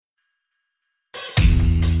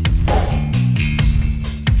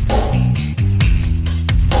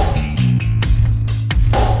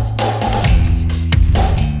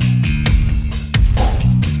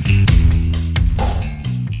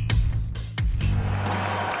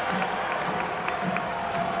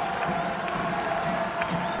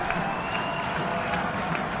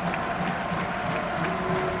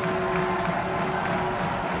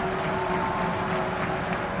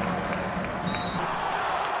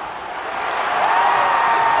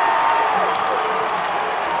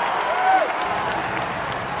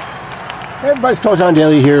Everybody's Coach John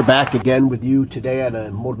Daly here, back again with you today on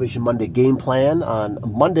a Motivation Monday game plan on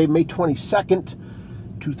Monday, May 22nd,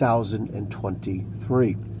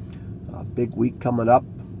 2023. A big week coming up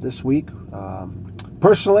this week.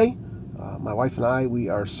 Personally, my wife and I, we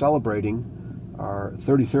are celebrating our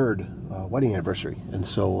 33rd wedding anniversary. And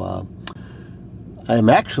so I'm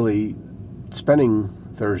actually spending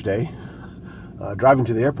Thursday driving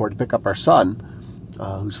to the airport to pick up our son,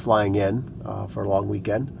 who's flying in for a long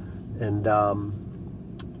weekend. And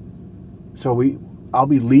so I'll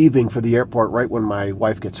be leaving for the airport right when my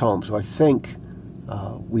wife gets home. So I think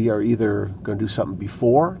we are either going to do something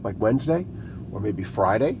before, like Wednesday, or maybe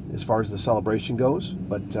Friday, as far as the celebration goes.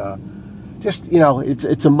 But just,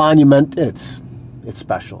 it's a monument. It's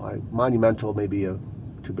special. Monumental may be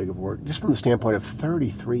too big of a word. Just from the standpoint of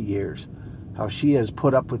 33 years, how she has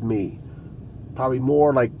put up with me. Probably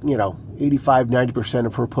more like, 85, 90%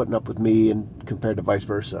 of her putting up with me and compared to vice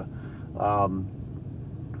versa.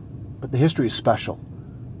 But the history is special,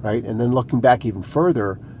 right? And then looking back even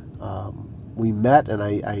further, we met, and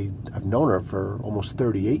I've known her for almost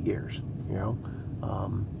 38 years.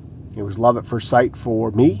 It was love at first sight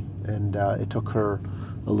for me, and it took her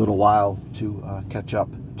a little while to catch up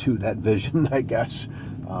to that vision, I guess.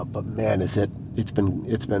 But man, it's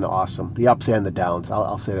been awesome. The ups and the downs.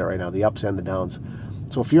 I'll say that right now. The ups and the downs.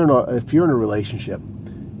 So if you're in a relationship,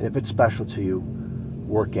 and if it's special to you,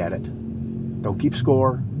 work at it. Don't keep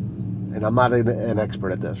score. And I'm not an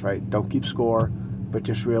expert at this, right? Don't keep score, but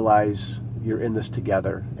just realize you're in this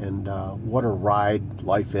together, and what a ride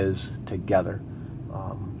life is together,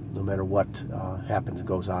 no matter what happens and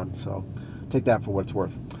goes on. So take that for what it's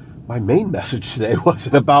worth. My main message today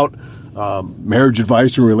wasn't about marriage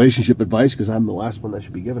advice or relationship advice, because I'm the last one that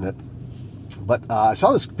should be giving it. But I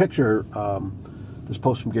saw this picture, this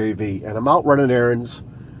post from Gary Vee, and I'm out running errands,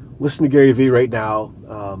 listening to Gary Vee right now.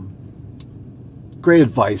 Great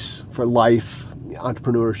advice for life,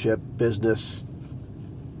 entrepreneurship, business,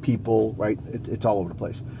 people, right? It's all over the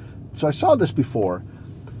place. So I saw this before,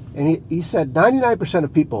 and he said 99%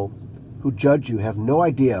 of people who judge you have no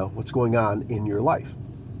idea what's going on in your life.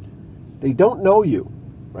 They don't know you,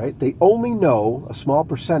 right? They only know a small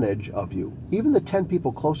percentage of you. Even the 10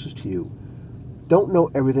 people closest to you don't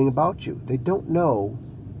know everything about you. They don't know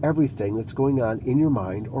everything that's going on in your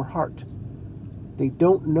mind or heart. They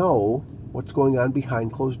don't know what's going on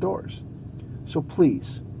behind closed doors. So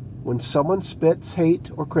please, when someone spits hate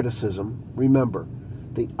or criticism, remember,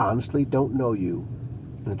 they honestly don't know you,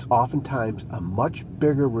 and it's oftentimes a much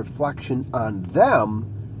bigger reflection on them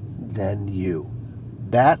than you.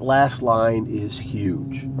 That last line is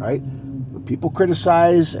huge, right? When people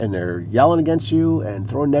criticize and they're yelling against you and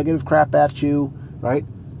throwing negative crap at you, right?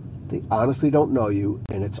 They honestly don't know you,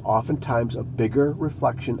 and it's oftentimes a bigger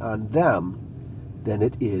reflection on them than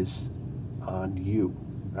it is on you,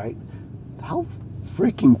 right? How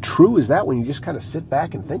freaking true is that when you just kind of sit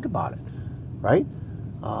back and think about it, right?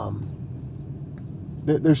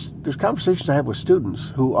 There's conversations I have with students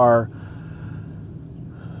who are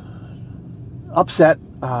upset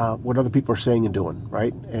what other people are saying and doing,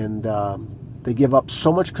 right? And they give up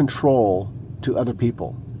so much control to other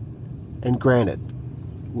people. And granted,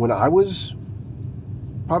 when I was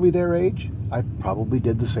probably their age, I probably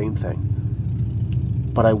did the same thing.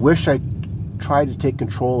 But I wish I tried to take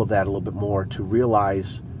control of that a little bit more, to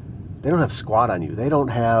realize they don't have squat on you. They don't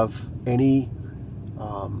have any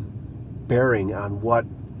bearing on what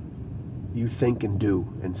you think and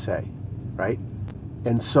do and say, right?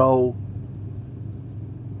 And so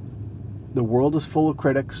the world is full of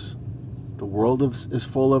critics. The world is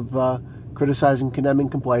full of criticizing, condemning,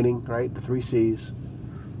 complaining, right? The 3 C's.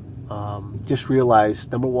 Just realize,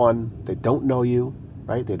 number one, they don't know you,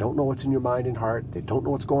 right? They don't know what's in your mind and heart. They don't know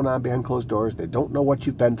what's going on behind closed doors. They don't know what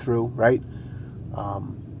you've been through, right?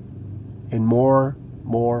 And more,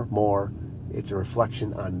 it's a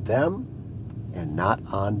reflection on them and not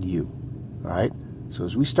on you, all right? So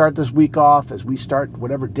as we start this week off, as we start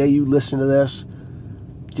whatever day you listen to this,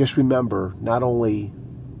 just remember, not only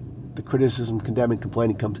the criticism, condemning,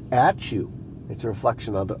 complaining comes at you, it's a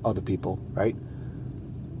reflection of other people, right?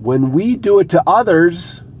 When we do it to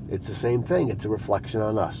others, it's the same thing. It's a reflection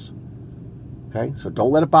on us. Okay? So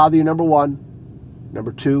don't let it bother you, number one.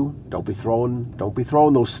 Number two, don't be throwing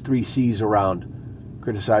those 3 C's around,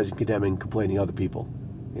 criticizing, condemning, complaining other people.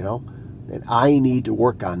 And I need to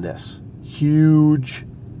work on this. Huge,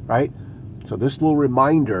 right? So this little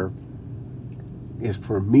reminder is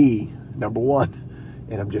for me, number one,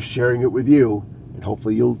 and I'm just sharing it with you, and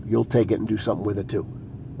hopefully you'll take it and do something with it too.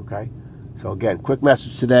 Okay? So again, quick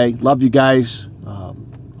message today. Love you guys.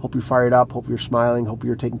 Hope you're fired up. Hope you're smiling. Hope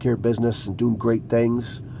you're taking care of business and doing great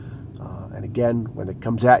things. And again, when it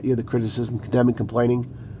comes at you, the criticism, condemning,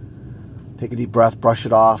 complaining, take a deep breath, brush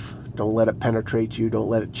it off. Don't let it penetrate you. Don't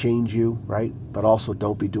let it change you, right? But also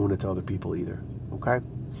don't be doing it to other people either, okay?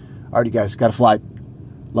 All right, you guys, got to fly.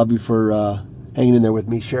 Love you for hanging in there with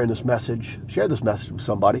me, sharing this message. Share this message with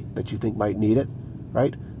somebody that you think might need it,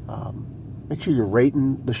 right? Make sure you're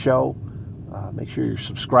rating the show. Make sure you're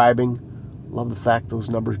subscribing. Love the fact those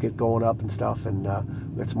numbers get going up and stuff. And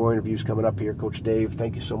we've got some more interviews coming up here. Coach Dave,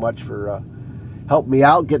 thank you so much for helping me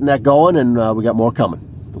out, getting that going. And we got more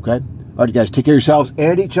coming, okay? All right, you guys, take care of yourselves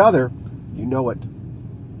and each other. You know it.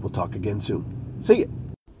 We'll talk again soon. See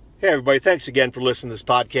you. Hey, everybody. Thanks again for listening to this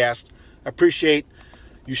podcast. I appreciate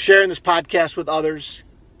you sharing this podcast with others,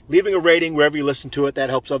 leaving a rating wherever you listen to it. That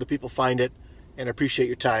helps other people find it. And I appreciate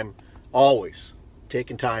your time, always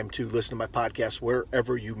taking time to listen to my podcast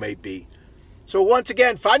wherever you may be. So once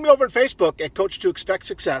again, find me over on Facebook at Coach to Expect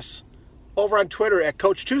Success, over on Twitter at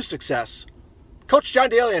Coach to Success, Coach John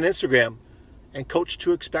Daly on Instagram, and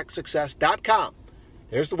CoachToExpectSuccess.com.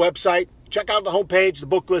 There's the website. Check out the homepage. The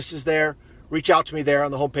book list is there. Reach out to me there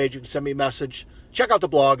on the homepage. You can send me a message. Check out the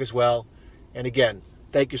blog as well. And again,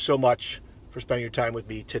 thank you so much for spending your time with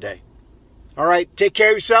me today. All right, take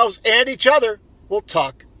care of yourselves and each other. We'll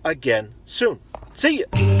talk again soon. See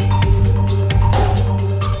you.